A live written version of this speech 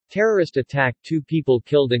Terrorist attack: 2 people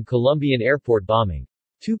killed in Colombian airport bombing.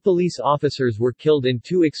 2 police officers were killed in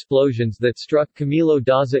 2 explosions that struck Camilo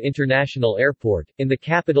Daza International Airport, in the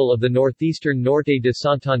capital of the northeastern Norte de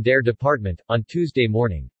Santander department, on Tuesday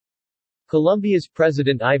morning. Colombia's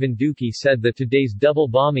President Ivan Duque said that today's double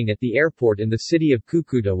bombing at the airport in the city of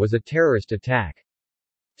Cúcuta was a terrorist attack.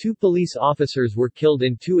 2 police officers were killed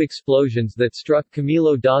in 2 explosions that struck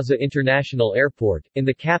Camilo Daza International Airport, in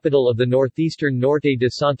the capital of the northeastern Norte de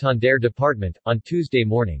Santander department, on Tuesday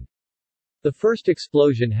morning. The first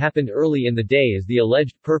explosion happened early in the day as the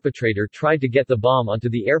alleged perpetrator tried to get the bomb onto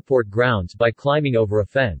the airport grounds by climbing over a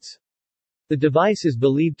fence. The device is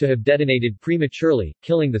believed to have detonated prematurely,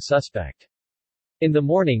 killing the suspect. In the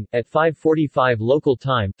morning, at 5:45 local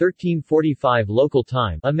time, 13:45 local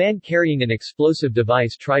time, a man carrying an explosive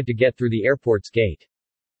device tried to get through the airport's gate.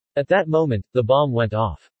 At that moment, the bomb went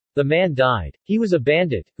off. The man died. He was a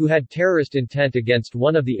bandit, who had terrorist intent against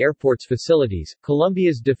one of the airport's facilities,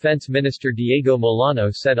 Colombia's Defense Minister Diego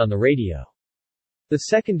Molano said on the radio. The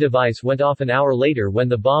second device went off an hour later when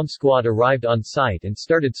the bomb squad arrived on site and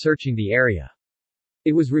started searching the area.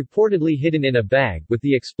 It was reportedly hidden in a bag, with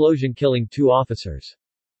the explosion killing 2 officers.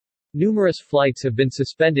 Numerous flights have been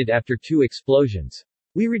suspended after 2 explosions.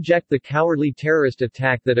 We reject the cowardly terrorist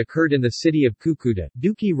attack that occurred in the city of Cúcuta,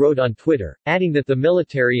 Duque wrote on Twitter, adding that the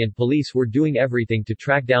military and police were doing everything to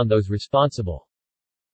track down those responsible.